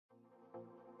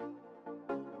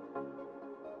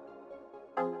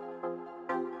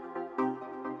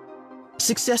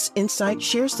Success Insight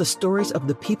shares the stories of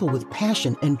the people with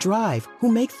passion and drive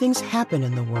who make things happen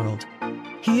in the world.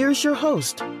 Here's your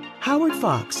host, Howard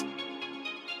Fox.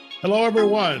 Hello,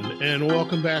 everyone, and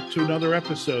welcome back to another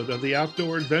episode of the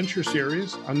Outdoor Adventure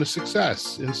Series on the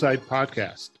Success Insight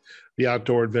podcast. The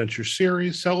Outdoor Adventure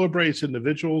Series celebrates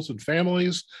individuals and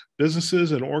families,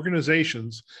 businesses, and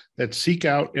organizations that seek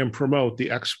out and promote the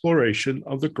exploration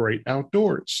of the great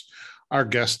outdoors. Our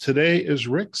guest today is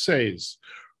Rick Saez.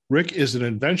 Rick is an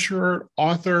adventurer,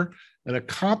 author, an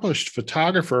accomplished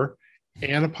photographer,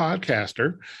 and a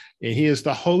podcaster, and he is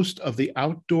the host of the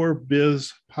Outdoor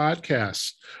Biz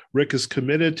podcast. Rick is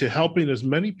committed to helping as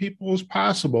many people as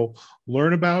possible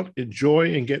learn about,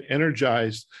 enjoy, and get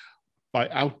energized by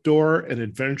outdoor and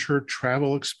adventure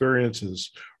travel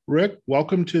experiences. Rick,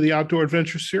 welcome to the Outdoor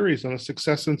Adventure Series on the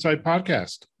Success Insight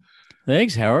podcast.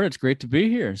 Thanks, Howard. It's great to be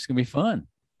here. It's going to be fun.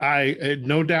 I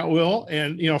no doubt will.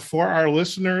 And, for our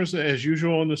listeners, as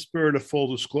usual, in the spirit of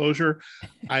full disclosure,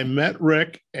 I met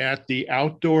Rick at the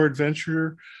Outdoor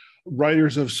Adventure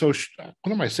Writers of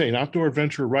Outdoor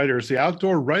Adventure Writers, the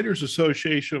Outdoor Writers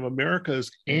Association of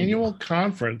America's annual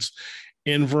conference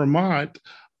in Vermont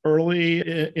early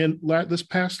in this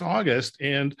past August.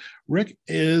 And Rick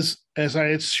is, as I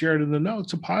had shared in the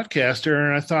notes, a podcaster.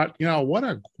 And I thought, what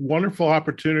a wonderful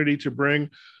opportunity to bring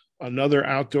another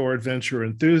outdoor adventure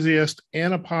enthusiast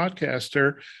and a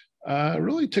podcaster,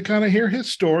 really to kind of hear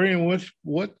his story and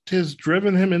what has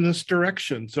driven him in this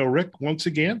direction. So, Rick, once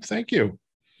again, thank you.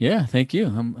 Yeah, thank you.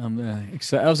 I'm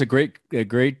excited. That was a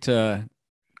great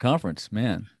conference,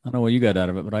 man. I don't know what you got out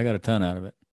of it, but I got a ton out of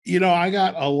it. I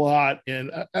got a lot,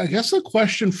 and I guess the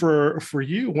question for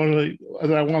you,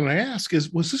 that I want to ask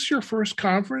is: was this your first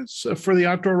conference for the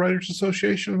Outdoor Writers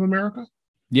Association of America?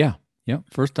 Yeah,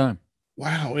 first time.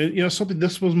 Wow.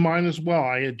 This was mine as well.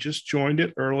 I had just joined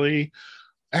it early.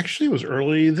 Actually, it was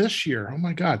early this year. Oh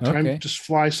my God. Time just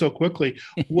flies so quickly.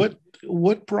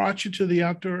 What brought you to the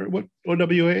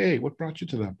OWAA? What brought you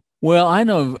to them? Well, I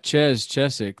know Ches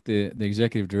Chesick, the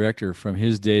executive director, from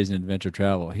his days in adventure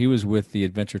travel. He was with the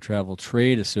Adventure Travel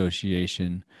Trade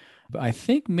Association. I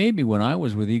think maybe when I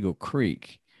was with Eagle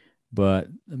Creek, but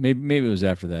maybe it was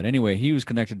after that. Anyway, he was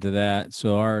connected to that.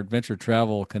 So our adventure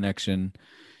travel connection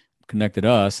connected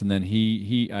us, and then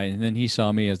he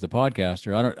saw me as the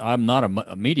podcaster. I'm not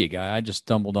a media guy. I just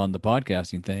stumbled on the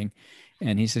podcasting thing,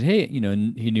 and he said, "Hey, he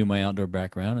knew my outdoor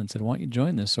background and said, why don't you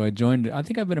join this?" So I joined. I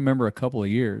think I've been a member a couple of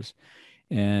years,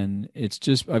 and it's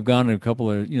just I've gone to a couple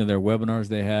of their webinars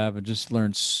they have, and just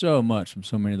learned so much from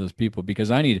so many of those people, because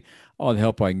I need all the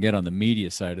help I can get on the media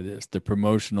side of this, the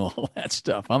promotional, all that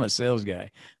stuff. I'm a sales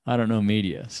guy. I don't know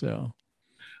media, so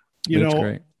it's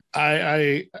great.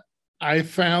 I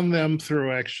found them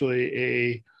through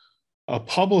actually a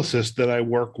publicist that I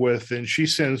work with, and she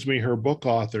sends me her book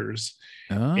authors.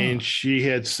 Oh. And she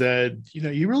had said,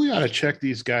 you really ought to check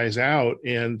these guys out.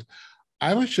 And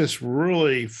I was just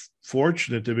really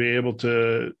fortunate to be able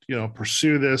to,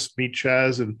 pursue this, meet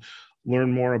Ches, and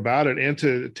learn more about it, and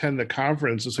to attend the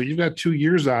conference. And so you've got 2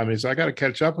 years on me, so I got to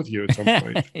catch up with you at some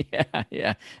point.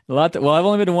 Yeah. I've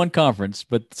only been to one conference,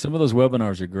 but some of those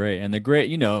webinars are great. And they're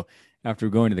great, after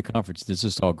going to the conference, it's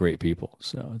just all great people.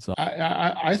 So it's all.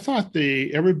 I thought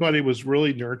everybody was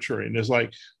really nurturing. It's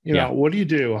like, what do you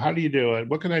do? How do you do it?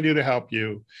 What can I do to help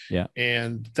you? Yeah.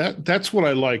 And that's what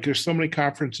I like. There's so many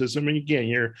conferences. I mean,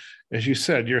 again, as you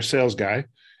said, you're a sales guy,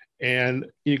 and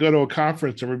you go to a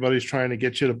conference, everybody's trying to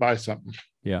get you to buy something.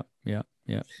 Yeah. No,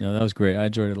 that was great. I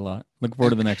enjoyed it a lot. Looking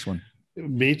forward to the next one.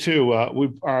 Me too.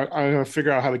 I'm going to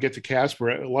figure out how to get to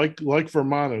Casper. Like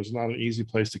Vermont is not an easy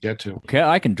place to get to. Okay,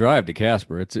 I can drive to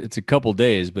Casper. It's a couple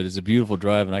days, but it's a beautiful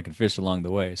drive, and I can fish along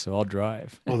the way, so I'll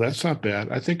drive. Oh, that's not bad.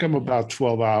 I think I'm about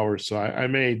 12 hours, so I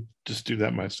may just do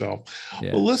that myself.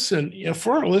 Yeah. Well, listen,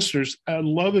 for our listeners, I'd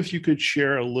love if you could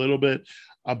share a little bit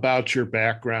about your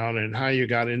background and how you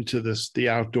got into the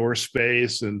outdoor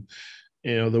space, and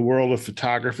the world of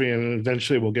photography, and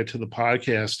eventually we'll get to the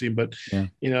podcasting, but,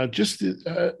 just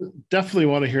definitely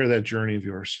want to hear that journey of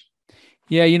yours.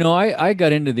 Yeah. I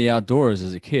got into the outdoors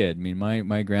as a kid. I mean,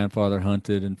 my grandfather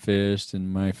hunted and fished,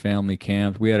 and my family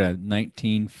camped. We had a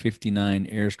 1959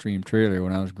 Airstream trailer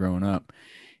when I was growing up.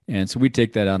 And so we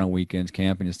take that out on weekends,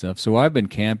 camping and stuff. So I've been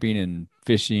camping and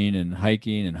fishing and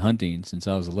hiking and hunting since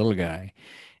I was a little guy.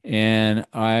 And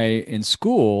in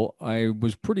school, I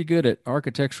was pretty good at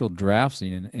architectural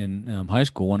draftsing in high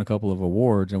school, won a couple of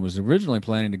awards, and was originally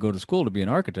planning to go to school to be an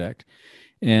architect.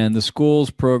 And the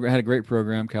school's program had a great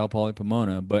program, Cal Poly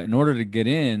Pomona, but in order to get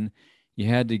in, you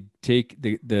had to take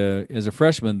the as a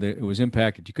freshman, it was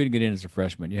impacted. You couldn't get in as a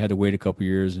freshman. You had to wait a couple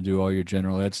years and do all your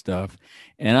general ed stuff.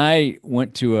 And I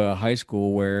went to a high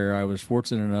school where I was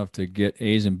fortunate enough to get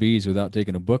A's and B's without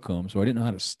taking a book home. So I didn't know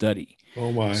how to study.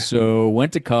 Oh my. So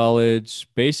went to college,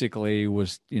 basically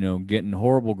was, getting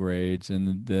horrible grades.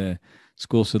 And the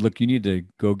school said, look, you need to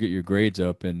go get your grades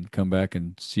up and come back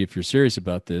and see if you're serious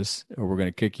about this or we're going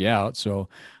to kick you out. So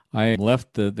I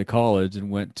left the college and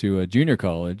went to a junior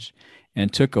college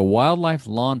and took a wildlife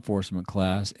law enforcement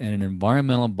class and an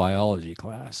environmental biology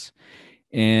class.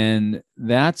 And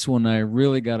that's when I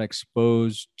really got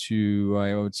exposed to,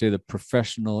 I would say, the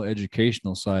professional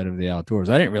educational side of the outdoors.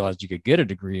 I didn't realize you could get a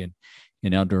degree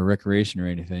in outdoor recreation or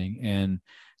anything. And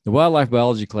the wildlife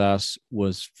biology class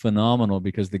was phenomenal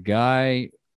because the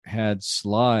guy had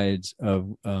slides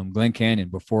of Glen Canyon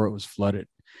before it was flooded.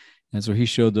 And so he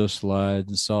showed those slides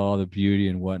and saw the beauty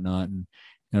and whatnot. And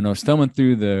I was thumbing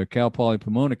through the Cal Poly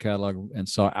Pomona catalog and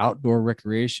saw outdoor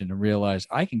recreation and realized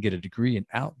I can get a degree in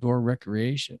outdoor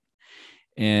recreation,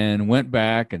 and went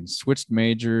back and switched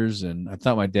majors. And I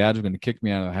thought my dad was going to kick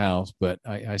me out of the house, but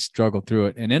I struggled through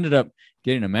it and ended up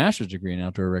getting a master's degree in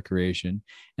outdoor recreation.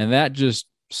 And that just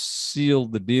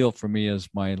sealed the deal for me as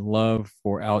my love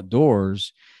for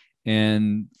outdoors.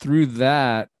 And through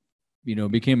that, I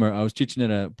was teaching at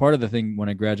a part of the thing when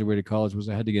I graduated college was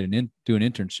I had to do an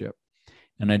internship.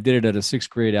 And I did it at a 6th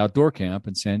grade outdoor camp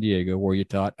in San Diego where you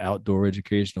taught outdoor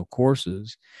educational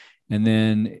courses. And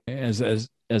then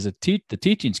the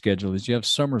teaching schedule is you have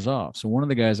summers off. So one of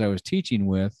the guys I was teaching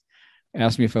with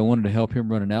asked me if I wanted to help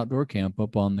him run an outdoor camp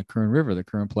up on the Kern River, the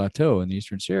Kern Plateau in the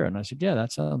Eastern Sierra. And I said, yeah,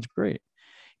 that sounds great.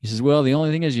 He says, well, the only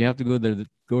thing is you have to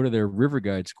go to their river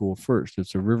guide school first.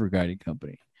 It's a river guiding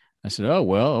company. I said, oh,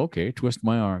 well, okay, twist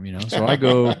my arm, So I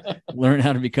go learn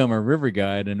how to become a river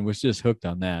guide and was just hooked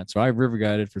on that. So I river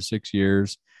guided for 6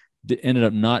 years, ended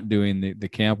up not doing the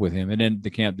camp with him. And then the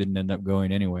camp didn't end up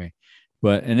going anyway.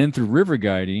 And then through river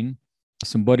guiding,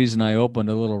 some buddies and I opened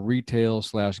a little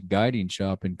retail/guiding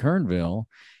shop in Kernville.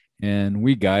 And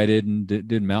we guided and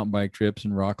did mountain bike trips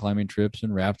and rock climbing trips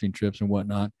and rafting trips and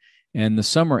whatnot. And the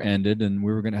summer ended and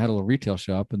we were going to have a little retail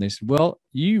shop. And they said, well,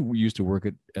 you used to work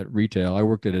at retail. I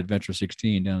worked at Adventure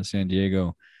 16 down in San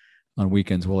Diego on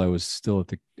weekends while I was still at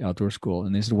the outdoor school.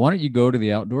 And they said, why don't you go to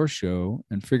the outdoor show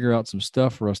and figure out some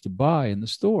stuff for us to buy in the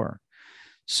store?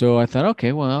 So I thought,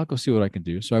 okay, well, I'll go see what I can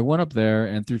do. So I went up there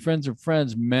and through friends of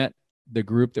friends met the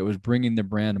group that was bringing the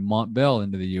brand Montbell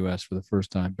into the U.S. for the first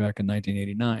time back in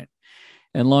 1989.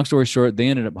 And long story short, they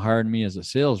ended up hiring me as a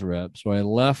sales rep. So I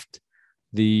left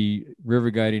the river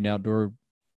guiding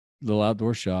little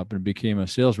outdoor shop and became a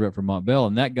sales rep for Montbell.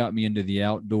 And that got me into the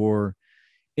outdoor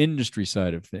industry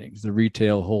side of things, the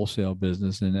retail wholesale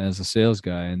business, and as a sales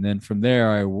guy. And then from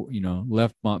there, I,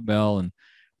 left Montbell and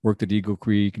worked at Eagle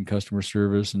Creek and customer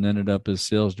service and ended up as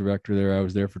sales director there. I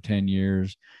was there for 10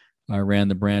 years. I ran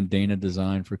the brand Dana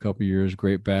Design for a couple of years,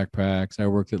 great backpacks. I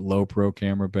worked at Low Pro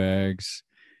camera bags.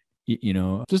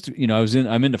 I'm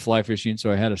into fly fishing.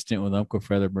 So I had a stint with Umpqua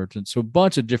Feather Merchant. So a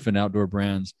bunch of different outdoor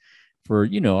brands for,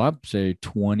 I'd say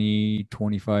 20,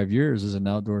 25 years as an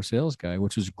outdoor sales guy,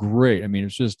 which was great. I mean,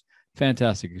 it's just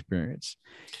fantastic experience.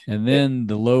 And then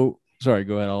sorry,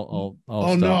 go ahead. I'll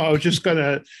stop. No, I was just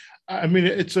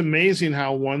it's amazing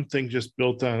how one thing just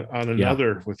built on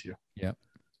another with you. Yeah.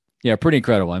 Yeah. Pretty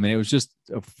incredible. I mean, it was just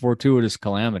a fortuitous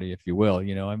calamity, if you will,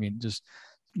 just,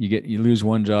 you lose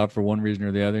one job for one reason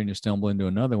or the other and you stumble into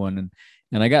another one.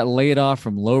 And I got laid off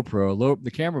from Low Pro. The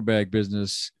camera bag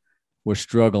business was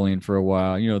struggling for a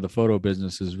while. The photo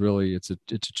business is really, it's a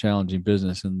challenging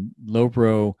business. And Low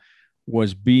Pro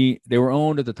they were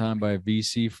owned at the time by a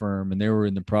VC firm and they were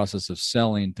in the process of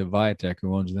selling to Viatech,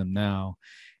 who owns them now.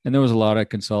 And there was a lot of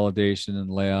consolidation and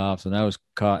layoffs. And I was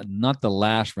caught, not the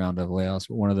last round of layoffs,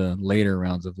 but one of the later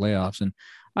rounds of layoffs. And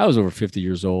I was over 50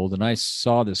 years old and I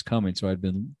saw this coming. So I'd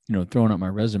been, throwing out my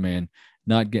resume and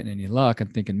not getting any luck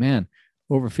and thinking, man,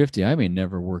 over 50, I may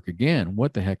never work again.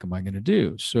 What the heck am I going to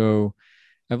do? So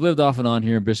I've lived off and on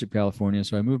here in Bishop, California.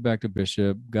 So I moved back to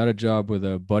Bishop, got a job with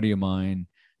a buddy of mine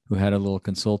who had a little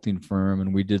consulting firm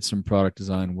and we did some product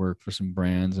design work for some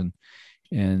brands.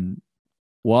 And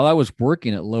while I was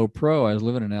working at Low Pro, I was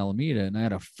living in Alameda and I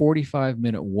had a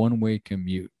 45-minute one-way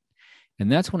commute.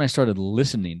 And that's when I started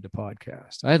listening to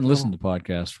podcasts. I hadn't listened to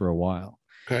podcasts for a while.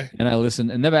 Okay. And I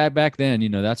listened. And then back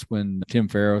then, that's when Tim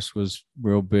Ferriss was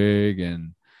real big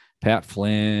and Pat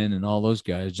Flynn and all those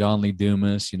guys, John Lee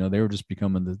Dumas, they were just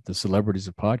becoming the celebrities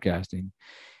of podcasting.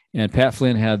 And Pat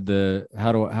Flynn had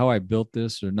how I built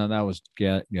this, or no, that was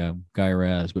Guy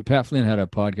Raz. But Pat Flynn had a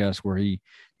podcast where he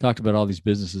talked about all these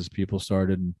businesses people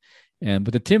started.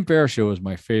 But the Tim Ferriss show was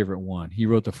my favorite one. He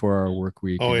wrote the 4 Hour Work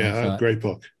Week. Oh And I yeah, thought, great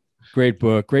book. great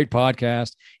book, great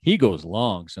podcast. He goes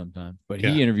long sometimes, but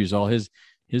Yeah. he interviews all his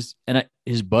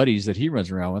buddies that he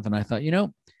runs around with. And I thought,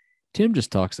 Tim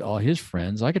just talks to all his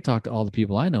friends. I could talk to all the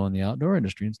people I know in the outdoor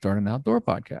industry and start an outdoor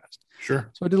podcast. Sure.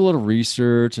 So I did a little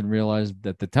research and realized that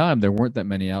at the time there weren't that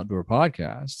many outdoor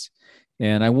podcasts.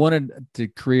 And I wanted to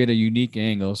create a unique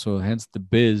angle. So hence the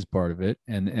biz part of it,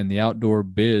 and the outdoor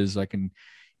biz, I can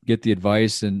get the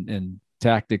advice and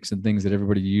tactics and things that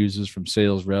everybody uses, from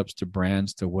sales reps to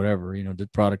brands to whatever, to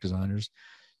product designers.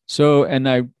 So, and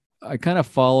I kind of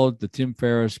followed the Tim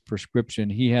Ferriss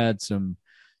prescription. He had some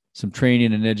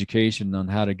training and education on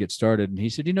how to get started. And he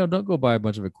said, don't go buy a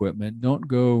bunch of equipment. Don't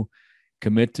go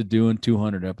commit to doing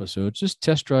 200 episodes. Just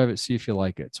test drive it, see if you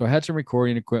like it. So I had some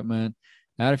recording equipment.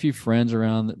 I had a few friends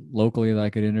around locally that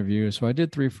I could interview. So I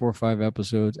did 3, 4, 5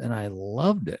 episodes, and I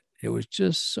loved it. It was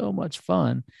just so much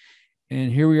fun.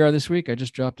 And here we are this week. I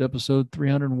just dropped episode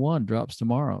 301, drops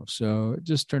tomorrow. So it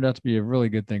just turned out to be a really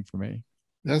good thing for me.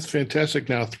 That's fantastic.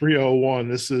 Now, 301,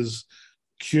 this is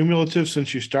cumulative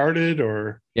since you started,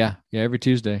 or? Yeah, every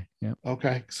Tuesday. Yeah.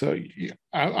 Okay. So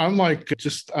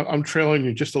I'm trailing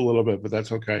you just a little bit, but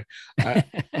that's okay.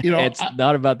 It's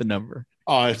not about the number.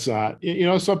 Oh, it's not.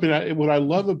 Something what I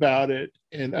love about it,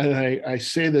 and I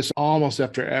say this almost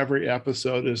after every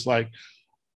episode, is like,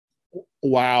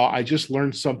 wow, I just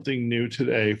learned something new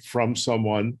today from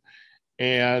someone.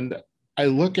 And I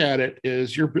look at it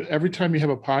as every time you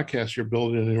have a podcast, you're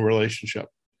building a new relationship.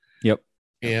 Yep.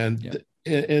 And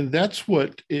that's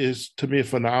what is, to me,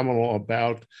 phenomenal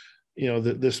about,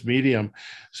 this medium.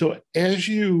 So as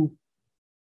you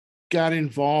got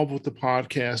involved with the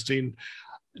podcasting,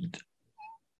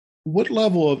 what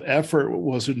level of effort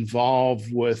was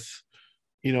involved with,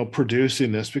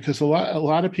 producing this? Because a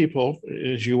lot of people,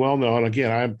 as you well know, and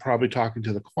again, I'm probably talking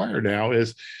to the choir now,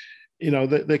 is,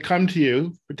 they come to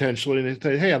you potentially and they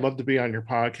say, hey, I'd love to be on your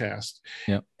podcast.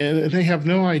 Yep. And they have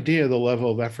no idea the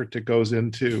level of effort that goes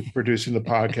into producing the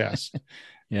podcast.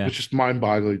 Yeah. It's just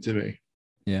mind-boggling to me.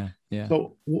 Yeah. Yeah.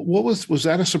 So what was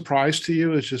that a surprise to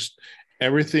you? It's just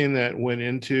everything that went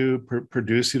into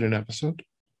producing an episode?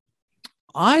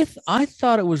 I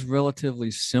thought it was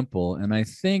relatively simple. And I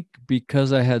think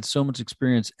because I had so much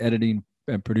experience editing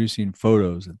and producing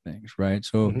photos and things, right?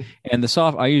 So, and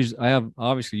I have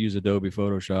obviously used Adobe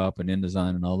Photoshop and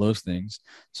InDesign and all those things.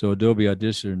 So Adobe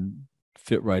Audition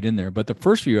fit right in there. But the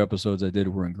first few episodes I did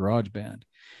were in GarageBand.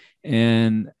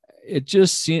 And it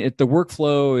just seemed, the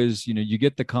workflow is, you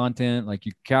get the content, like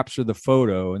you capture the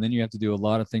photo, and then you have to do a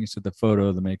lot of things to the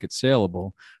photo to make it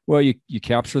saleable. Well, you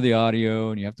capture the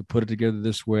audio and you have to put it together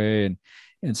this way.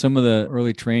 And some of the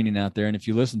early training out there, and if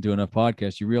you listen to enough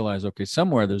podcasts, you realize, okay,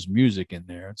 somewhere there's music in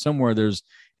there, and somewhere there's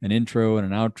an intro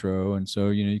and an outro. And so,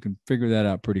 you can figure that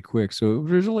out pretty quick. So it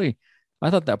was really, I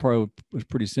thought that part was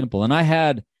pretty simple. And I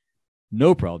had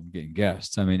no problem getting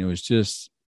guests. I mean, it was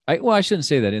just, I shouldn't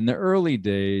say that. In the early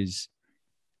days,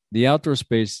 the outdoor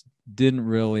space didn't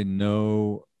really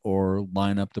know or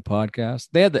line up the podcast.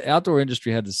 The outdoor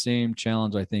industry had the same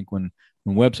challenge, I think, when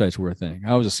websites were a thing.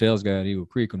 I was a sales guy at Eagle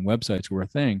Creek when websites were a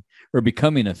thing, or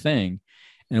becoming a thing.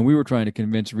 And we were trying to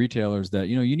convince retailers that,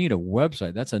 you need a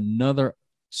website. That's another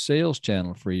sales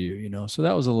channel for you, So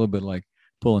that was a little bit like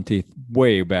pulling teeth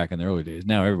way back in the early days.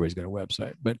 Now everybody's got a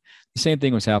website. But the same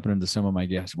thing was happening to some of my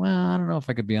guests. Well, I don't know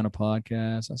if I could be on a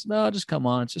podcast. I said, no, just come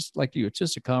on. It's just like you. It's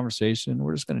just a conversation.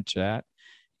 We're just going to chat,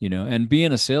 And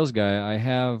being a sales guy, I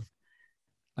have,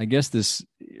 I guess, this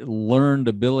learned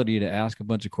ability to ask a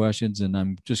bunch of questions, and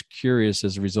I'm just curious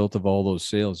as a result of all those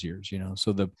sales years,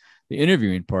 So the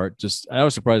interviewing part, I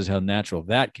was surprised how natural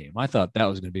that came. I thought that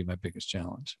was going to be my biggest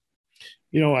challenge.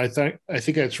 I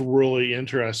think that's really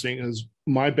interesting, because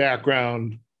my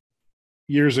background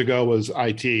years ago was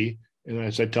IT. And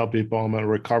as I tell people, I'm a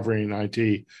recovering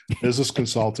IT business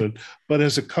consultant, but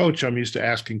as a coach, I'm used to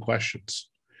asking questions.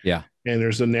 Yeah. And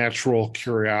there's a natural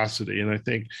curiosity. And I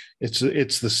think it's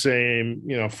the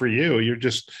same, for you.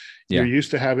 You're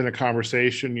used to having a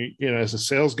conversation, as a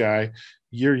sales guy,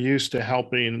 you're used to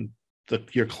helping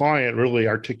your client really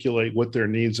articulate what their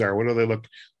needs are. What are they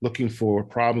looking for?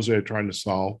 Problems they're trying to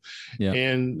solve. Yeah.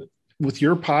 And with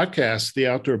your podcast, the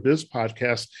Outdoor Biz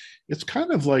Podcast, it's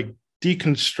kind of like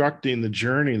deconstructing the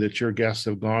journey that your guests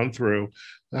have gone through,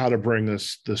 how to bring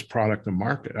this product to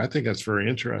market. I think that's very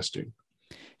interesting.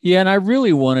 Yeah, and I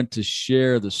really wanted to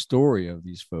share the story of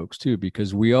these folks too,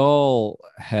 because we all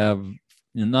have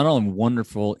not only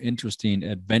wonderful, interesting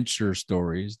adventure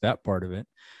stories, that part of it,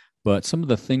 but some of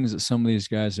the things that some of these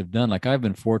guys have done. Like, I've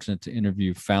been fortunate to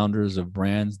interview founders of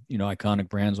brands, iconic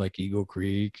brands like Eagle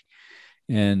Creek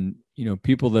and,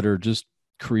 people that are just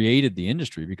created the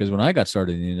industry. Because when I got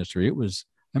started in the industry, I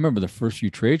remember the first few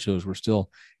trade shows were still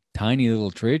tiny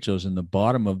little trade shows in the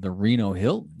bottom of the Reno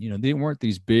Hilton. They weren't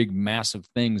these big, massive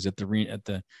things at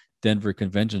the Denver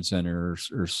Convention Center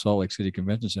or Salt Lake City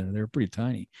Convention Center. They were pretty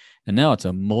tiny. And now it's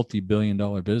a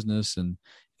multi-billion-dollar business and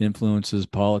influences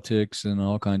politics and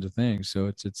all kinds of things.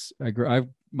 So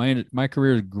my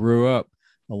career grew up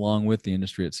along with the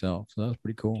industry itself. So that was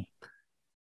pretty cool.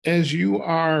 As you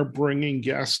are bringing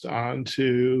guests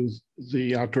onto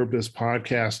the Outdoor Biz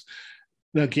podcast,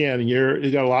 again,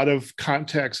 you got a lot of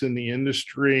contacts in the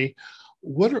industry.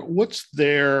 What's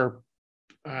their,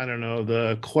 I don't know,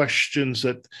 the questions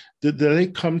that did they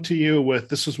come to you with?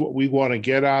 This is what we want to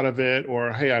get out of it,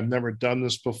 or hey, I've never done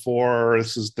this before, or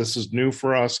this is new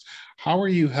for us. How are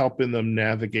you helping them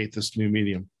navigate this new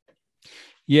medium?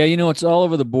 Yeah, it's all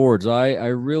over the boards.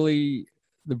 The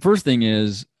first thing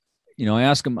is, I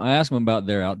ask them about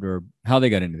their outdoor, how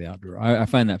they got into the outdoor. I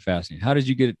find that fascinating. How did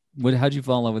you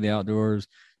fall in love with the outdoors?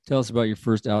 Tell us about your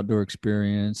first outdoor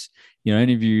experience. I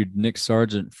interviewed Nick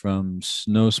Sargent from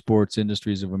Snow Sports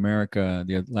Industries of America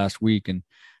the last week, and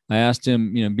I asked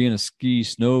him, being a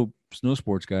snow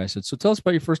sports guy, I said, so tell us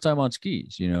about your first time on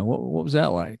skis. What was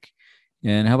that like?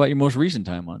 And how about your most recent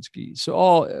time on skis?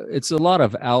 So it's a lot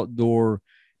of outdoor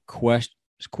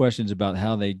questions about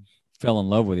how they fell in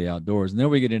love with the outdoors. And then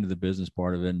we get into the business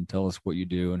part of it and tell us what you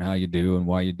do and how you do and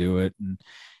why you do it. And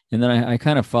then I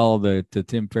kind of follow the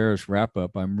Tim Ferriss wrap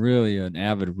up. I'm really an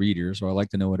avid reader, so I like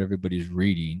to know what everybody's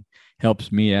reading.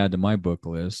 Helps me add to my book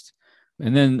list.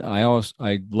 And then I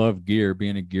love gear.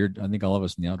 Being a gear, I think all of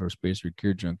us in the outdoor space are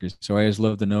gear junkies. So I always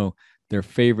love to know their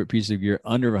favorite piece of gear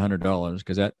under $100,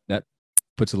 because that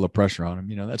puts a little pressure on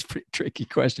them. That's a pretty tricky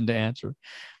question to answer.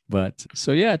 But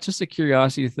so yeah, it's just a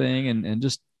curiosity thing, and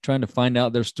just trying to find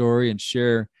out their story and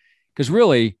share. Because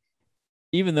really,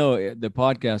 even though the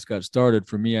podcast got started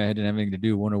for me, I didn't have anything to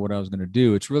do, wonder what I was going to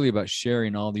do. It's really about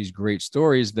sharing all these great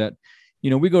stories that,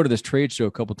 we go to this trade show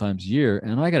a couple times a year,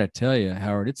 and I got to tell you,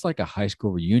 Howard, it's like a high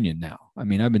school reunion now. I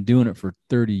mean, I've been doing it for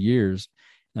 30 years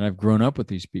and I've grown up with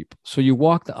these people. So you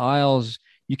walk the aisles,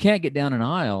 you can't get down an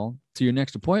aisle to your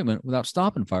next appointment without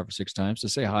stopping 5 or 6 times to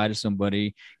say hi to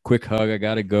somebody, quick hug, I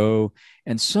got to go.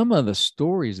 And some of the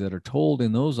stories that are told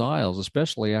in those aisles,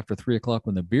 especially after 3 o'clock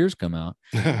when the beers come out,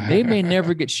 they may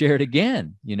never get shared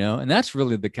again, and that's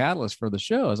really the catalyst for the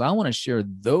show. Is I want to share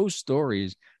those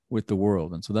stories with the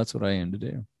world. And so that's what I aim to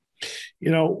do.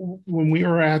 When we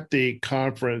were at the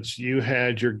conference, you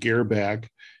had your gear bag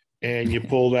and you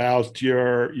pulled out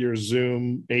your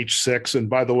Zoom H6. And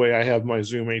by the way, I have my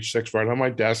Zoom H6 right on my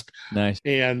desk. Nice.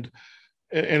 And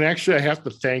actually, I have to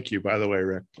thank you, by the way,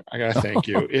 Rick. I got to thank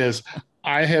you. Is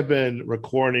I have been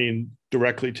recording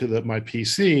directly to my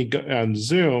PC on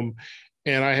Zoom,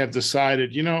 and I have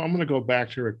decided, I'm going to go back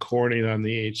to recording on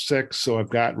the H6. So I've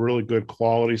got really good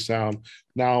quality sound.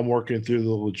 Now I'm working through the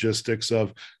logistics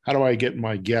of how do I get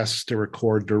my guests to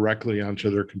record directly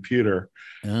onto their computer,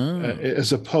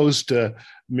 as opposed to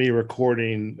me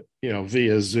recording,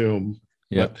 via Zoom.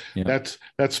 Yep.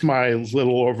 That's my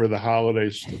little over the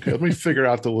holidays. Okay, let me figure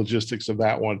out the logistics of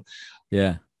that one.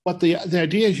 Yeah. But the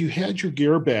idea is you had your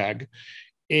gear bag.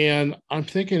 And I'm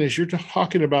thinking, as you're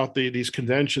talking about these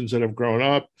conventions that have grown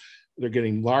up, they're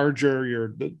getting larger,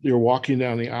 you're walking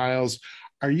down the aisles.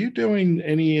 Are you doing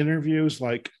any interviews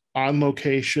like on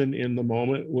location in the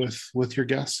moment with your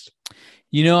guests?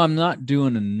 I'm not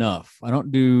doing enough.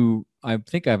 I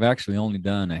think I've actually only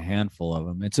done a handful of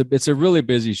them. It's a really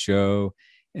busy show,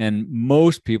 and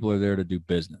most people are there to do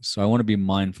business. So I want to be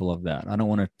mindful of that. I don't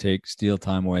want to steal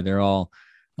time away. They're all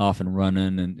off and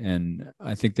running, and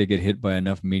I think they get hit by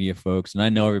enough media folks, and I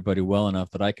know everybody well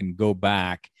enough that I can go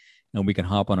back and we can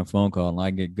hop on a phone call and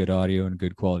I get good audio and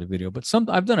good quality video. But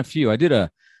I've done a few. I did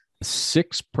a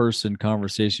 6-person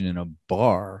conversation in a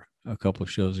bar a couple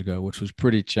of shows ago, which was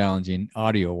pretty challenging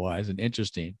audio wise and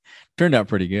interesting. Turned out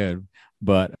pretty good,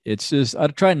 but it's just, I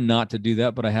try not to do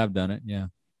that, but I have done it. Yeah.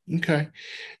 Okay.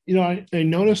 I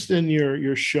noticed in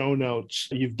your show notes,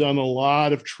 you've done a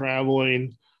lot of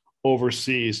traveling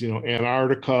overseas,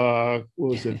 Antarctica, what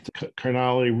was it,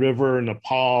 Karnali River,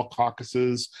 Nepal,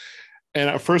 Caucasus.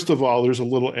 And first of all, there's a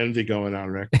little envy going on,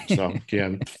 Rick. So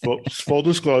again, full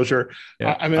discllosure.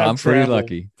 Yeah, I'm pretty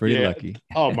lucky.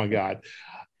 Oh my God.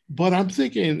 But I'm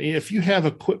thinking, if you have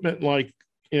equipment like,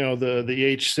 the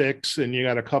H6 and you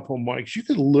got a couple of mics, you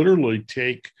could literally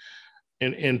take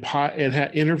and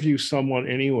interview someone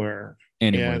anywhere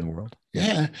in the world.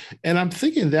 Yeah. And I'm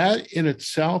thinking that in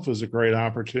itself is a great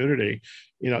opportunity,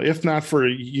 if not for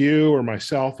you or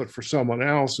myself, but for someone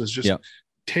else, is just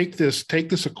take this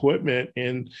equipment,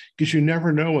 and because you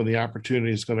never know when the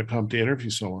opportunity is going to come to interview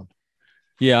someone.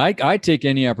 Yeah, I take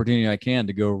any opportunity I can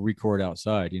to go record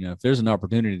outside. If there's an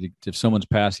opportunity if someone's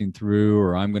passing through,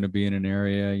 or I'm going to be in an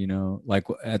area, like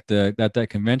at that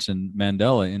convention,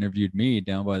 Mandela interviewed me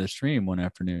down by the stream one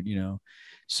afternoon.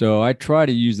 So I try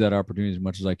to use that opportunity as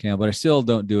much as I can, but I still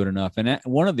don't do it enough. And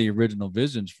one of the original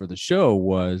visions for the show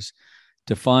was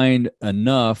to find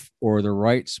enough or the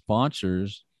right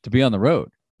sponsors to be on the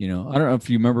road. I don't know if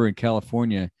you remember in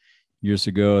California years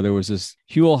ago, there was this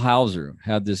Huell Hauser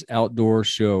had this outdoor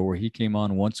show where he came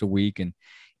on once a week, and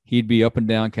he'd be up and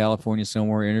down California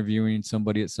somewhere interviewing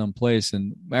somebody at some place.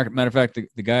 And matter of fact,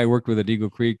 the guy I worked with at Eagle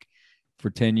Creek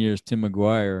for 10 years, Tim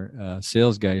McGuire,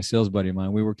 sales buddy of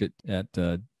mine, we worked at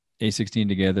A16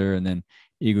 together and then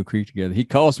Eagle Creek together. He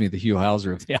calls me the Huell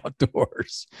Hauser of the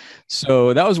outdoors.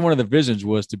 So that was one of the visions,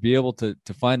 was to be able to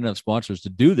find enough sponsors to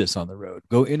do this on the road,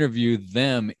 go interview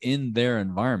them in their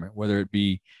environment, whether it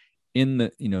be in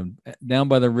the, down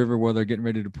by the river where they're getting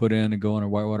ready to put in and go on a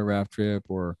whitewater raft trip,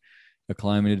 or a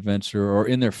climbing adventure, or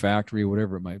in their factory,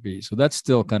 whatever it might be. So that's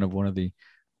still kind of one of the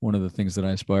things that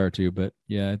I aspire to. But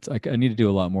yeah, I need to do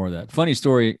a lot more of that. Funny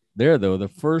story there, though. The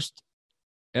first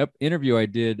interview I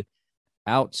did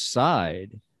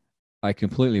outside, I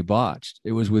completely botched.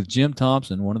 It was with Jim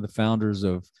Thompson, one of the founders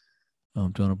of,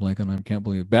 I'm drawing a blank on, I can't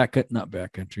believe,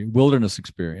 Backcountry, Wilderness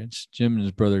Experience, Jim and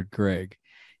his brother Greg.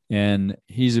 And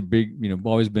he's a big,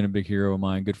 always been a big hero of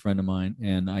mine, good friend of mine.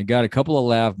 And I got a couple of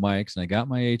lav mics, and I got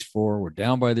my H4. We're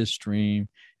down by this stream,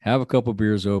 have a couple of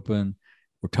beers open.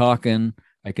 We're talking.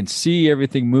 I can see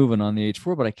everything moving on the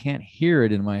H4, but I can't hear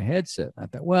it in my headset. I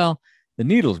thought, well, the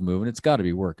needle's moving. It's got to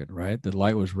be working, right? The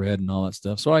light was red and all that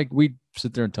stuff. So we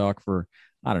sit there and talk for,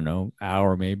 I don't know,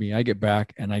 hour maybe. I get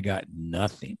back and I got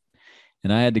nothing.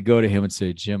 And I had to go to him and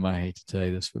say, Jim, I hate to tell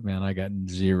you this, but man, I got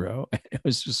zero. It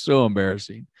was just so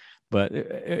embarrassing. But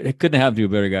it couldn't happen to a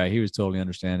better guy. He was totally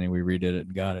understanding. We redid it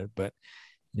and got it. But,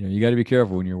 you got to be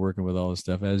careful when you're working with all this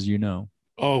stuff, as you know.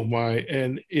 Oh, my.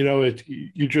 And,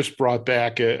 you just brought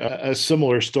back a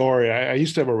similar story. I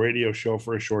used to have a radio show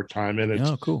for a short time. And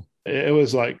oh, cool. It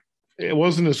was like, it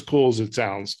wasn't as cool as it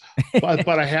sounds. But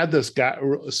I had this guy,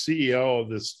 CEO of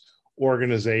this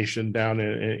organization down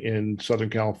in Southern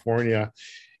California,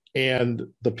 and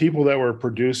the people that were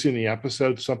producing the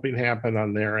episode, something happened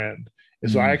on their end,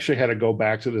 and so I actually had to go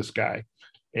back to this guy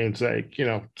and say,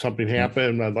 something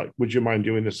happened. I'd like, would you mind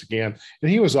doing this again?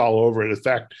 And he was all over it. In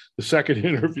fact, the second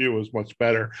interview was much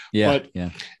better.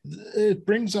 It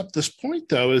brings up this point,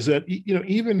 though, is that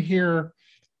even here,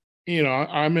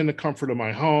 I'm in the comfort of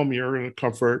my home. You're in the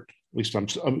comfort. At least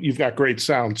you've got great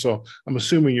sound. So I'm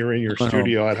assuming you're in your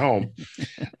studio at home.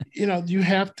 You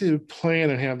have to plan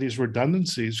and have these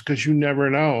redundancies, because you never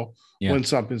know when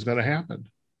something's going to happen.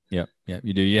 Yep.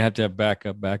 You do. You have to have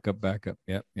backup.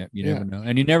 Yep. You never know.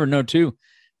 And you never know too,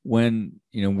 when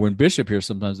Bishop here,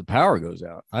 sometimes the power goes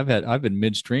out. I've been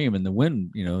midstream and the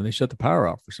wind, they shut the power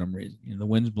off for some reason. The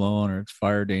wind's blowing, or it's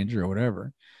fire danger or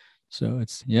whatever. So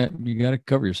you got to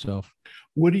cover yourself.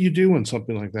 What do you do when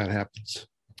something like that happens?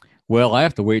 Well, I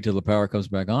have to wait till the power comes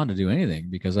back on to do anything,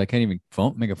 because I can't even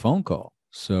make a phone call.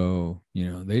 So,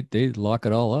 they lock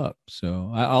it all up.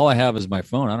 So all I have is my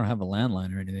phone. I don't have a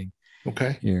landline or anything.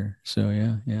 Okay. Here. So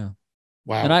yeah.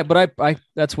 Wow. And I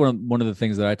that's one of the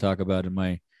things that I talk about in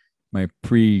my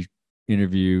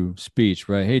pre-interview speech,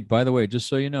 right? Hey, by the way, just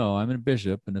so you know, I'm in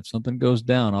Bishop, and if something goes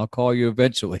down, I'll call you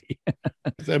eventually.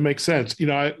 That makes sense.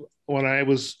 When I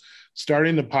was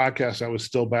starting the podcast, I was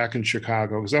still back in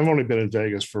Chicago, because I've only been in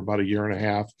Vegas for about a year and a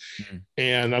half. Mm-hmm.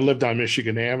 And I lived on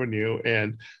Michigan Avenue,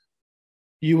 and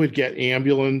you would get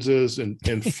ambulances and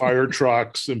fire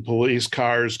trucks and police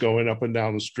cars going up and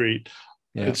down the street.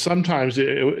 Yeah. And sometimes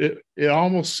it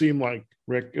almost seemed like,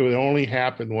 Rick, it would only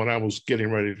happen when I was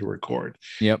getting ready to record.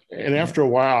 Yep. And after a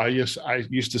while, I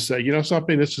used to say,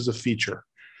 something, this is a feature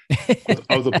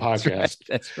of the podcast.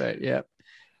 That's right. Yep.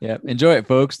 Yeah. Enjoy it,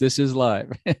 folks. This is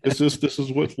live. That's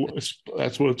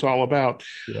what it's all about.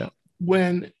 Yeah.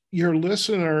 When your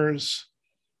listeners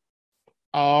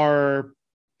are,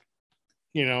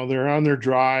 they're on their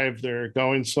drive, they're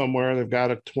going somewhere, they've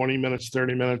got 20 minutes,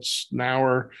 30 minutes, an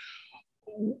hour.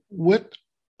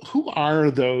 Who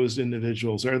are those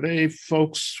individuals? Are they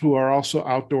folks who are also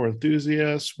outdoor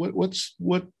enthusiasts?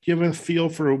 What give a feel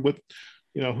for what,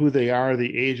 who they are,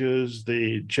 the ages,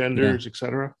 the genders, et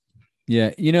cetera?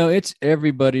 Yeah. It's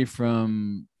everybody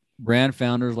from brand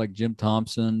founders like Jim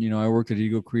Thompson. I worked at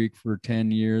Eagle Creek for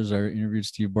 10 years. I interviewed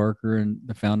Steve Barker, and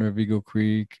the founder of Eagle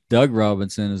Creek. Doug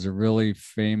Robinson is a really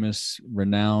famous,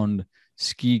 renowned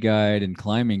ski guide and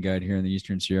climbing guide here in the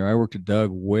Eastern Sierra. I worked with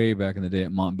Doug way back in the day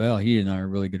at Montbell. He and I are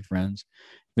really good friends.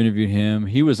 I've interviewed him.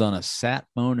 He was on a sat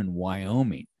phone in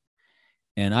Wyoming.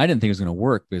 And I didn't think it was going to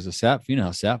work because the sat, you know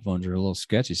how sat phones are a little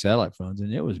sketchy, satellite phones,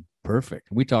 and it was perfect.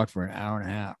 We talked for an hour and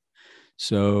a half.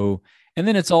 So, and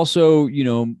then it's also,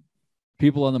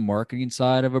 people on the marketing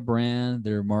side of a brand,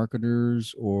 they're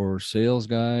marketers or sales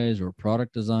guys or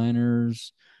product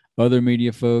designers, other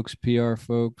media folks, PR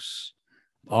folks,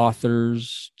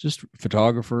 authors, just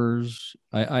photographers.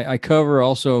 I cover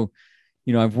also,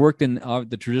 I've worked in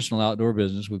the traditional outdoor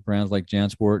business with brands like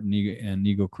JanSport and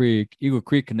Eagle Creek. Eagle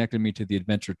Creek connected me to the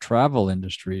adventure travel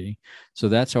industry. So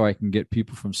that's how I can get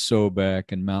people from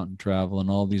Sobeck and mountain travel and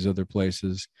all these other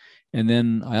places. And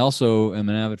then I also am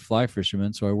an avid fly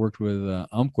fisherman. So I worked with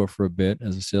Umpqua for a bit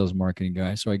as a sales marketing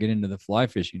guy. So I get into the fly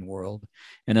fishing world.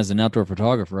 And as an outdoor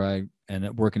photographer, I end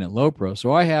up working at Lowpro.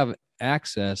 So I have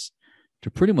access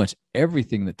to pretty much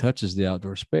everything that touches the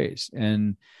outdoor space.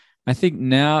 And I think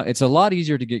now it's a lot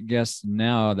easier to get guests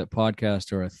now that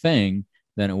podcasts are a thing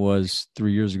than it was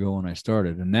 3 years ago when I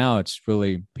started. And now it's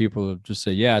really people just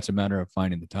say, yeah, it's a matter of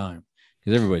finding the time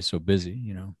because everybody's so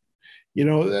busy.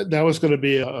 That was going to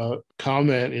be a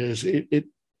comment is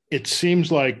it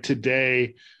seems like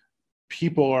today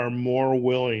people are more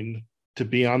willing to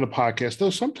be on the podcast,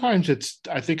 though sometimes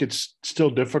I think it's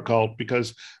still difficult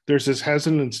because there's this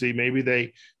hesitancy. Maybe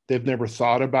they've never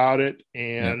thought about it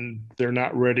and they're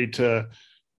not ready to,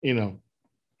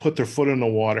 put their foot in the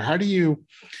water. How do you,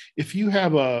 if you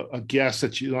have a guest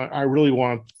that I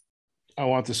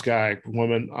want this guy,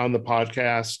 woman on the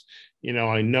podcast,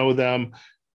 I know them,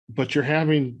 but you're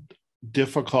having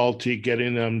difficulty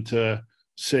getting them to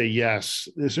say yes.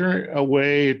 Is there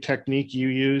a technique you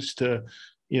use to,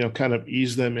 kind of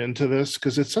ease them into this?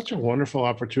 Because it's such a wonderful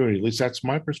opportunity. At least that's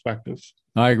my perspective.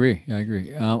 I agree.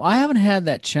 I haven't had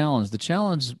that challenge. The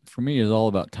challenge for me is all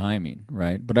about timing,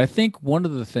 right? But I think one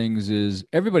of the things is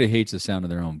everybody hates the sound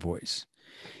of their own voice.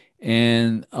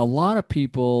 And a lot of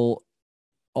people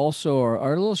also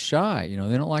are a little shy. They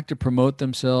don't like to promote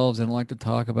themselves. They don't like to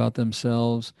talk about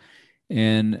themselves.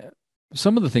 And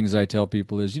some of the things I tell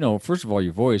people is, first of all,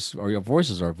 your voice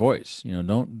is our voice.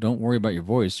 Don't worry about your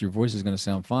voice. Your voice is going to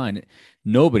sound fine.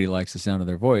 Nobody likes the sound of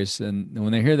their voice. And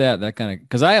when they hear that kind of,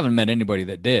 because I haven't met anybody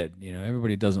that did,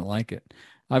 everybody doesn't like it.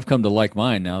 I've come to like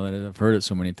mine now that I've heard it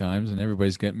so many times and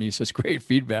everybody's getting me such great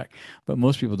feedback, but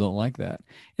most people don't like that.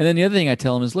 And then the other thing I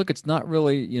tell them is, look, it's not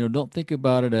really, don't think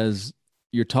about it as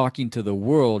you're talking to the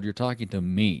world. You're talking to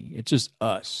me. It's just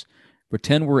us.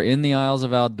 Pretend we're in the aisles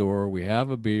of outdoor. We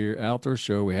have a beer, outdoor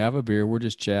show. We have a beer. We're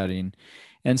just chatting.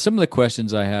 And some of the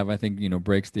questions I have, I think,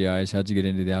 breaks the ice. How'd you get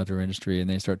into the outdoor industry? And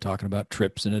they start talking about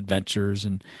trips and adventures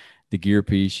and the gear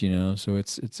piece, So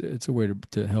it's a way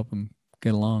to help them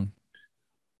get along.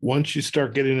 Once you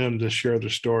start getting them to share their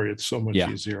story, it's so much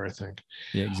easier, I think.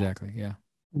 Yeah, exactly. Yeah.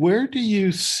 Where do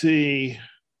you see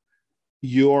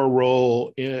your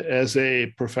role as a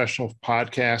professional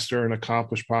podcaster, an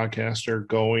accomplished podcaster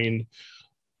going,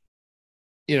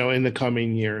 in the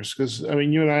coming years? Because,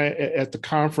 you and I at the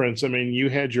conference,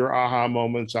 you had your aha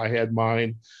moments. I had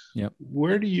mine. Yep.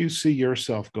 Where do you see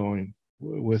yourself going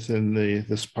within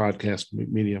this podcast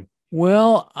medium?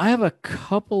 Well, I have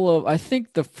I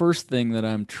think the first thing that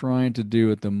I'm trying to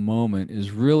do at the moment is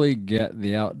really get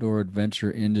the outdoor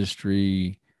adventure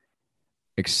industry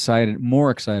more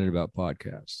excited about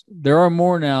podcasts. There are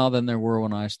more now than there were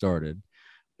when I started,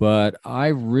 but I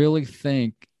really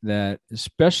think that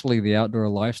especially the outdoor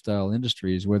lifestyle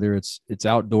industries, whether it's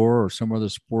outdoor or some other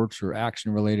sports or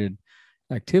action related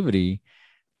activity,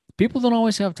 people don't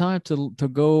always have time to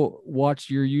go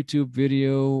watch your YouTube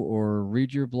video or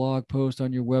read your blog post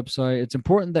on your website. It's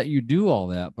important that you do all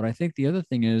that. But I think the other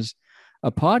thing is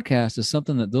a podcast is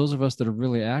something that those of us that are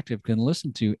really active can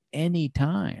listen to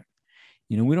anytime.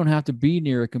 We don't have to be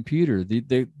near a computer.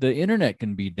 The internet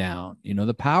can be down,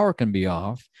 the power can be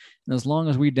off. And as long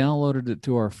as we downloaded it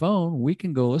to our phone, we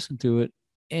can go listen to it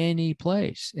any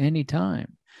place,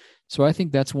 anytime. So I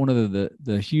think that's one of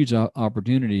the huge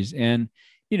opportunities. And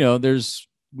I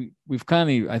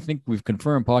think we've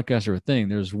confirmed podcasts are a thing.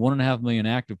 There's 1.5 million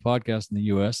active podcasts in the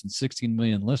US and 16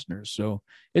 million listeners. So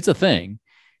it's a thing.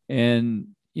 And,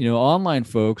 online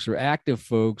folks or active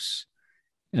folks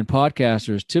and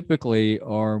podcasters typically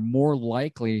are more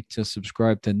likely to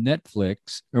subscribe to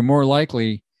Netflix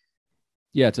to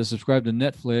subscribe to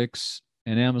Netflix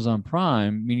and Amazon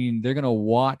Prime, meaning they're going to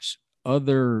watch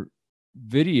other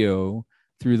video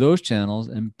through those channels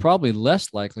and probably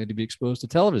less likely to be exposed to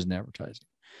television advertising.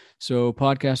 So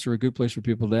podcasts are a good place for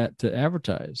people to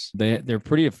advertise. They're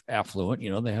pretty affluent,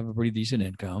 they have a pretty decent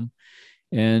income.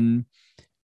 And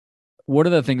one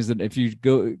of the things that if you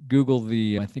go Google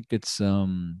I think it's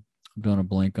I'm drawing a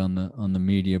blank on the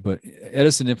media, but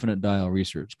Edison Infinite Dial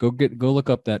Research. Go look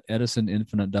up that Edison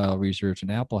Infinite Dial Research,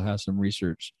 and Apple has some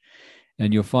research,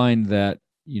 and you'll find that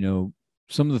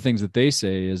some of the things that they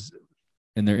say is,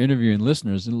 and they're interviewing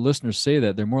listeners, and listeners say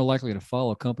that they're more likely to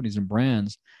follow companies and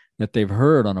brands that they've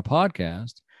heard on a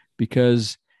podcast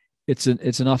because it's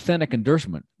an authentic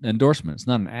endorsement. It's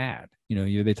not an ad.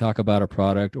 They talk about a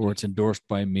product, or it's endorsed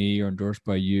by me or endorsed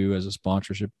by you as a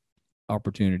sponsorship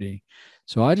opportunity.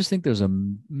 So I just think there's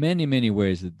many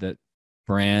ways that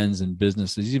brands and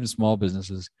businesses, even small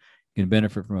businesses, can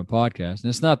benefit from a podcast. And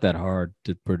it's not that hard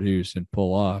to produce and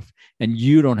pull off. And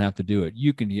you don't have to do it.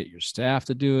 You can get your staff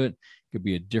to do it. It could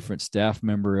be a different staff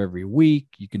member every week.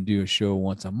 You can do a show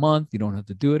once a month. You don't have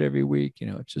to do it every week.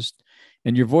 It's just,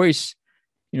 and your voice,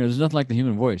 there's nothing like the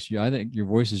human voice. I think your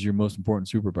voice is your most important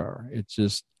superpower. It's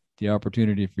just the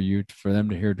opportunity for them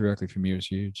to hear directly from you is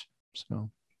huge.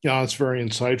 So, yeah, it's very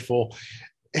insightful.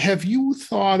 Have you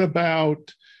thought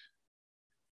about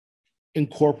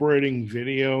incorporating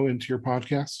video into your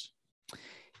podcast?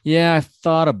 Yeah, I've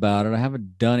thought about it. I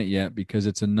haven't done it yet because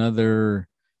I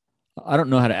don't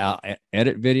know how to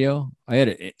edit video. I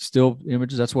edit still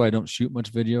images. That's why I don't shoot much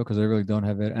video, because I really don't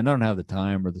have it. And I don't have the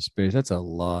time or the space. That's a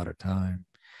lot of time.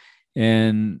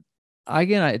 And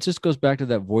again, it just goes back to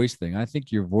that voice thing. I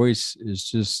think your voice is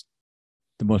just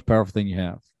the most powerful thing you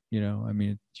have.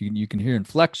 You can hear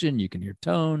inflection, you can hear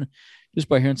tone. Just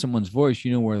by hearing someone's voice,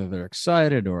 whether they're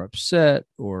excited or upset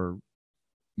or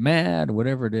mad,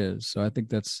 whatever it is. So I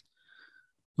think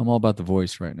I'm all about the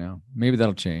voice right now. Maybe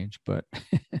that'll change, but.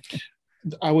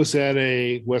 I was at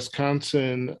a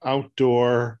Wisconsin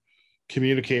Outdoor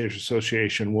Communicators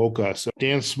Association, WOCA. So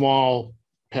Dan Small,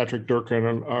 Patrick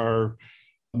Durkin are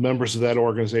members of that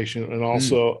organization, and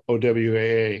also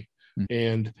OWAA.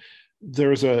 And there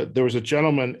was a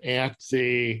gentleman at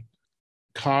the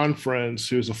conference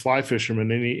who's a fly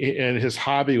fisherman, and his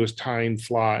hobby was tying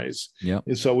flies. Yeah.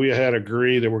 And so we had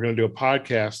agreed that we're going to do a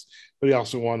podcast, but he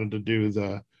also wanted to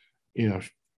do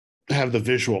have the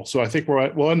visual. So I think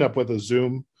we'll end up with a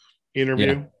Zoom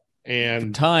interview. Yeah.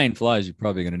 And for tying flies, you're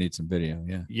probably going to need some video.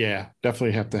 Yeah. Yeah,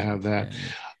 definitely have to have that. Yeah.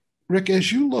 Rick,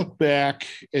 as you look back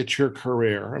at your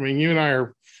career, you and I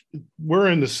we're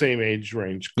in the same age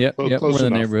range. Yep. We're in the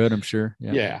enough. neighborhood, I'm sure.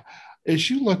 Yep. Yeah. As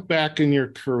you look back in your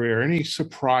career, any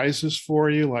surprises for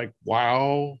you? Like,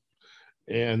 wow,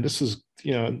 and this is,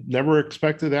 never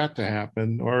expected that to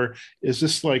happen. Or is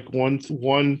this like one,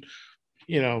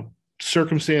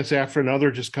 circumstance after another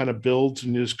just kind of builds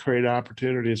and just create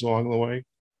opportunities along the way?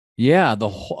 Yeah. The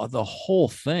whole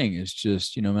thing is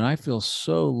just, I feel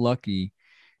so lucky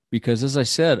because, as I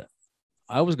said,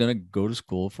 I was going to go to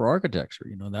school for architecture.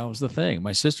 That was the thing.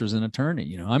 My sister's an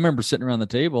attorney. I remember sitting around the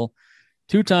table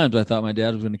 2 times. I thought my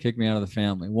dad was going to kick me out of the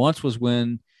family. Once was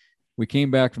when we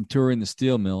came back from touring the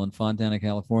steel mill in Fontana,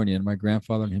 California, and my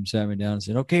grandfather and him sat me down and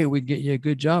said, "Okay, we'd get you a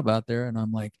good job out there." And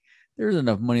I'm like, there's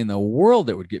enough money in the world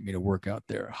that would get me to work out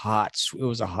there. It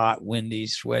was a hot, windy,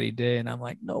 sweaty day. And I'm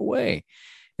like, no way.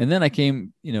 And then I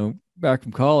came, back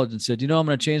from college and said, I'm going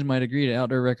to change my degree to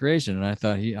outdoor recreation. And I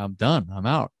thought, I'm done. I'm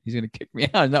out. He's going to kick me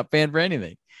out. I'm not paying for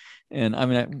anything. And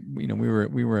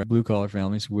we were a blue collar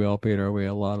family, so we all paid our way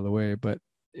a lot of the way. But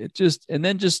it just, and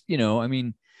then just,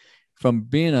 from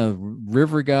being a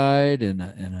river guide and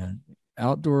an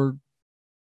outdoor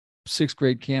 6th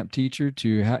grade camp teacher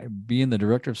to being the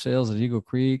director of sales at Eagle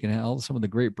Creek, and some of the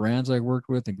great brands I worked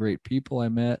with and great people I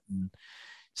met, and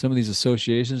some of these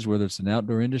associations, whether it's an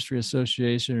outdoor industry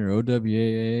association or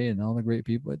OWAA and all the great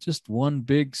people, it's just one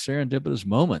big serendipitous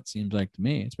moment, seems like to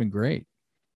me. It's been great.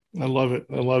 I love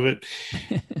it.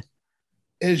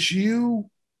 As you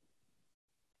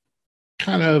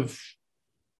kind of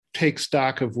take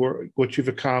stock of what you've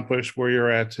accomplished, where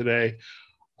you're at today,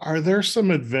 are there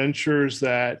some adventures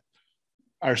that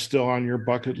are still on your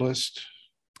bucket list?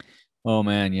 Oh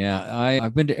man, yeah.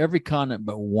 I've been to every continent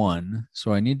but one,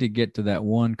 so I need to get to that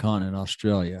one continent,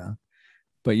 Australia.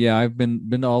 But yeah, I've been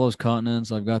to all those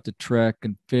continents. I've got to trek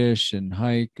and fish and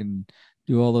hike and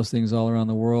do all those things all around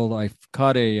the world. I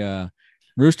caught a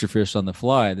rooster fish on the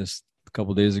fly this a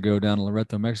couple of days ago down in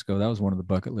Loreto, Mexico. That was one of the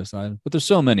bucket list items. But there's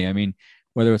so many.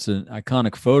 Whether it's an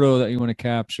iconic photo that you want to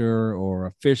capture, or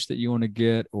a fish that you want to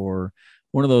get, or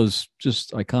one of those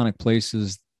just iconic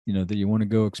places, that you want to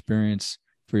go experience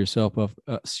for yourself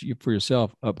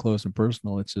up close and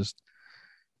personal. It's just,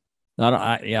 I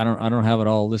don't have it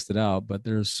all listed out, but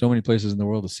there's so many places in the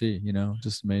world to see,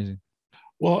 just amazing.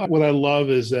 Well, what I love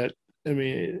is that,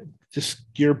 just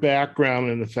your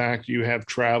background and the fact you have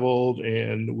traveled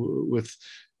and with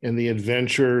and the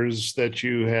adventures that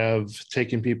you have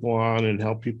taken people on and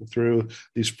helped people through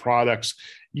these products,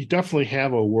 you definitely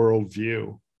have a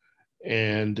worldview.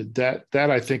 And that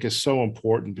I think is so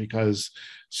important, because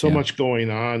so much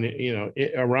going on,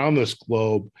 around this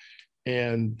globe,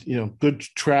 and, good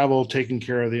travel, taking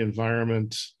care of the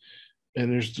environment.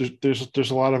 And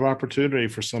there's a lot of opportunity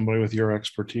for somebody with your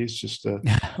expertise just to.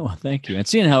 Well, thank you. And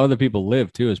seeing how other people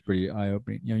live too is pretty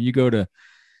eye-opening. You go to,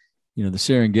 the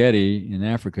Serengeti in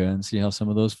Africa and see how some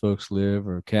of those folks live,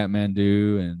 or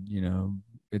Kathmandu, and,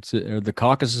 or the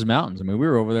Caucasus Mountains. I mean, we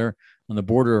were over there on the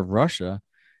border of Russia,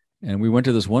 and we went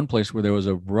to this one place where there was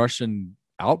a Russian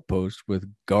outpost with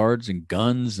guards and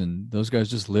guns, and those guys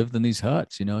just lived in these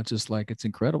huts. It's just like, it's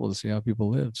incredible to see how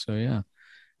people live. So yeah,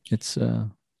 it's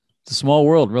a small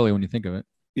world, really, when you think of it.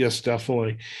 Yes,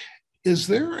 definitely. Is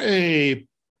there a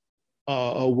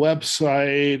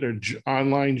website or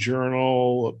online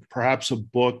journal, perhaps a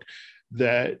book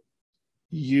that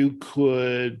you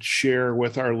could share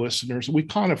with our listeners? We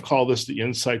kind of call this the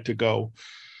Insight to Go,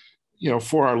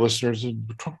 for our listeners,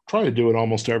 and try to do it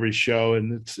almost every show.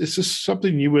 And it's just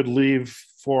something you would leave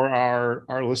for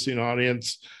our listening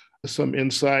audience, some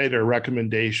insight or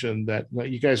recommendation that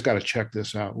you guys got to check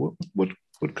this out. What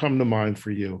would come to mind for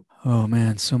you? Oh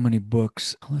man, so many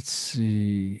books. Let's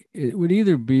see. It would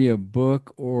either be a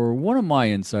book or one of my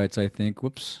insights, I think.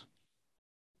 Whoops.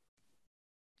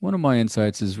 One of my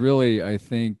insights is really, I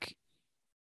think,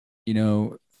 I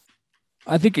don't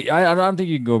think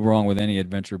you can go wrong with any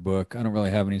adventure book. I don't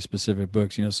really have any specific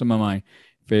books. Some of my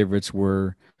favorites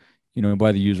were,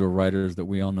 by the usual writers that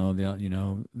we all know, the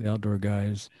outdoor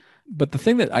guys. But the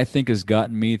thing that I think has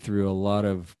gotten me through a lot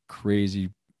of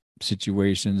crazy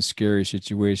situations, scary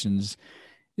situations,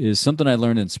 is something I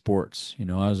learned in sports. I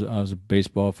was a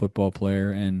baseball, football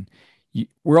player, and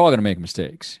we're all going to make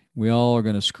mistakes. We all are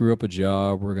going to screw up a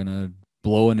job. We're going to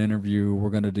blow an interview. We're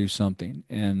going to do something,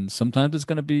 and sometimes it's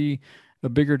going to be a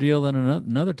bigger deal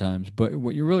than other times. But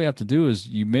what you really have to do is,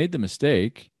 you made the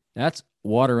mistake. That's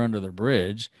water under the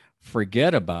bridge.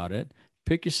 Forget about it.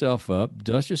 Pick yourself up,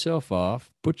 dust yourself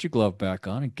off, put your glove back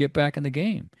on, and get back in the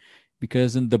game.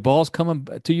 Because then the ball's coming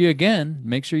to you again.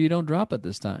 Make sure you don't drop it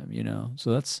this time,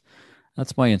 So that's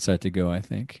my insight to go, I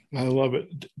think. I love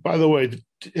it. By the way,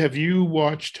 have you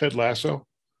watched Ted Lasso?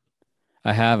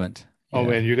 I haven't. Oh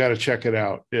man, you got to check it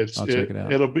out. I'll check it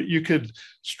out. It'll be, you could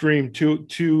stream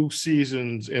two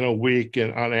seasons in a week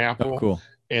on Apple. Oh, cool.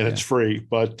 And it's free.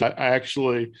 But I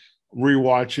actually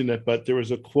rewatching it, but there was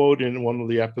a quote in one of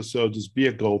the episodes, is be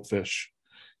a goldfish,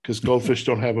 because goldfish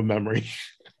don't have a memory.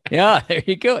 Yeah, there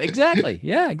you go. Exactly.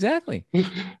 Yeah, exactly.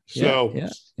 So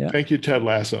yeah. Thank you, Ted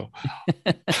Lasso.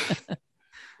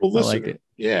 Well, listen, I like it.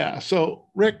 Yeah. So,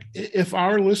 Rick, if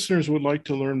our listeners would like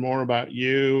to learn more about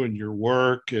you and your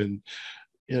work, and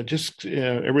just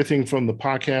everything from the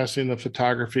podcasting, the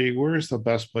photography, where's the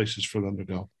best places for them to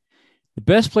go? The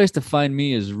best place to find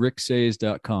me is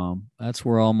ricksaez.com. That's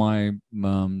where all my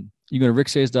you go to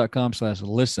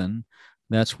ricksaez.com/listen.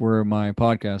 That's where my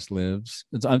podcast lives.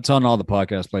 It's on all the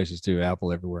podcast places too,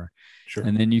 Apple, everywhere. Sure.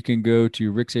 And then you can go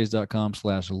to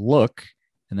ricksaez.com/look,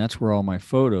 and that's where all my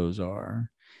photos are.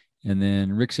 And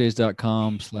then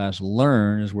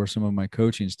ricksaez.com/learn is where some of my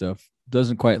coaching stuff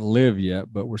doesn't quite live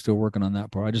yet, but we're still working on that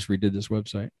part. I just redid this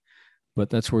website, but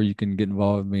that's where you can get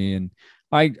involved with me. And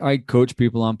I coach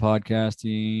people on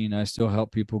podcasting. I still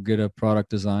help people get a product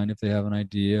design if they have an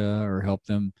idea, or help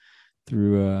them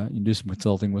through you do some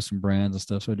consulting with some brands and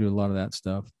stuff. So I do a lot of that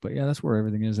stuff. But yeah, that's where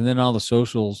everything is. And then all the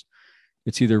socials,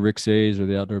 it's either Rick Saez or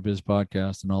the Outdoor Biz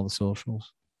Podcast, and all the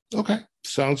socials. Okay,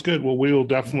 sounds good. Well, we will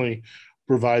definitely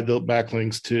provide the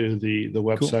backlinks to the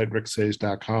website, cool.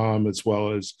 ricksaez.com, as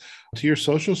well as to your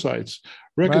social sites.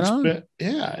 Rick, right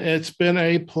it's been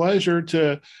a pleasure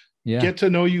to get to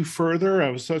know you further.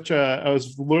 I was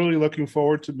literally looking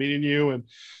forward to meeting you and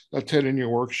attending your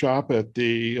workshop at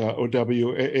the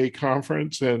OWAA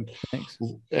conference, and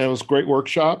it was a great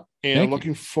workshop. And I'm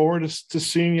looking forward to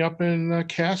seeing you up in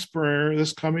Casper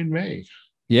this coming May.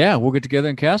 Yeah, we'll get together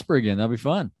in Casper again. That'll be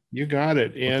fun. You got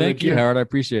it. And thank you, Howard. I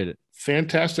appreciate it.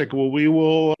 Fantastic. Well, we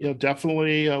will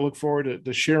definitely look forward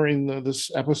to sharing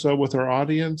this episode with our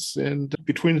audience. And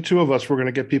between the two of us, we're going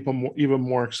to get people even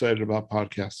more excited about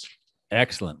podcasts.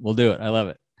 Excellent. We'll do it. I love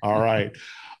it. All right.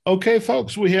 Okay,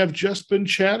 folks, we have just been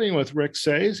chatting with Rick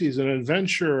Saez. He's an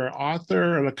adventurer,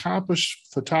 author, an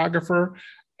accomplished photographer,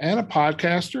 and a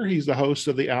podcaster. He's the host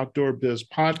of the Outdoor Biz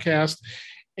Podcast.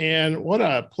 And what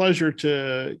a pleasure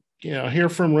to hear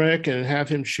from Rick and have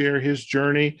him share his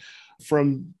journey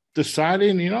from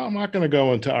deciding, I'm not going to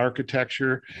go into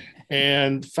architecture,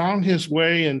 and found his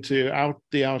way into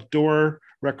the outdoor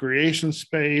recreation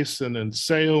space and then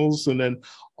sales, and then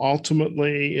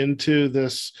ultimately into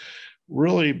this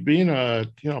really being a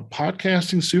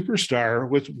podcasting superstar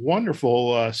with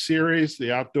wonderful series,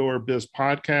 the Outdoor Biz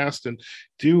Podcast. And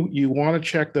do you want to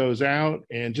check those out?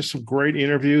 And just some great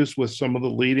interviews with some of the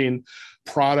leading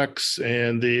products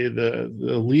and the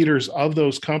leaders of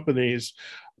those companies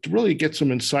to really get some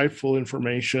insightful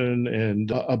information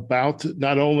and about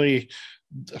not only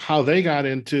how they got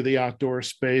into the outdoor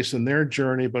space and their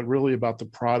journey, but really about the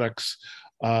products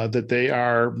that they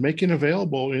are making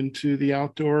available into the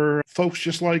outdoor folks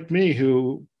just like me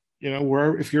who,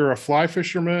 where if you're a fly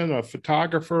fisherman, a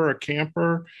photographer, a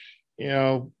camper,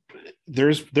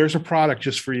 there's a product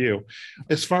just for you.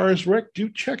 As far as Rick, do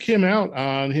check him out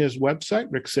on his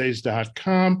website,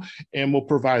 ricksaez.com, and we'll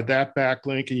provide that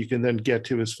backlink, and you can then get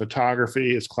to his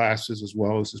photography, his classes, as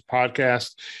well as his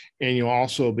podcast. And you'll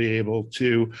also be able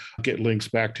to get links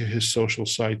back to his social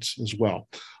sites as well.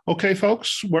 Okay,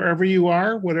 folks, wherever you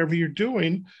are, whatever you're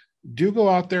doing, do go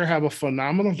out there, have a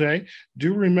phenomenal day.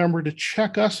 Do remember to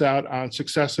check us out on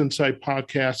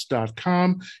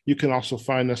successinsightpodcast.com. You can also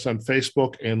find us on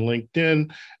Facebook and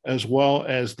LinkedIn, as well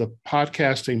as the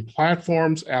podcasting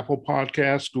platforms, Apple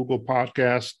Podcasts, Google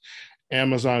Podcasts,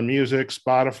 Amazon Music,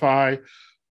 Spotify,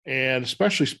 and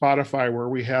especially Spotify, where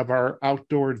we have our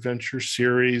Outdoor Adventure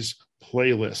Series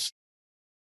playlist.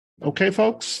 Okay,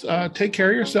 folks, take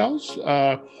care of yourselves.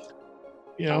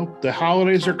 The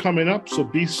holidays are coming up, so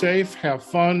be safe, have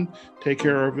fun, take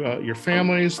care of your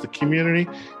families, the community,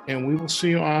 and we will see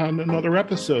you on another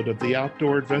episode of the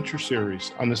Outdoor Adventure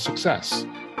Series on the Success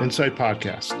Insight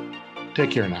Podcast. Take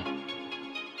care now.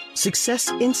 Success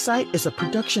Insight is a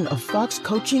production of Fox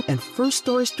Coaching and First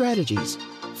Story Strategies.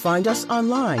 Find us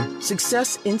online,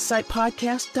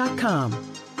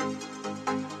 successinsightpodcast.com.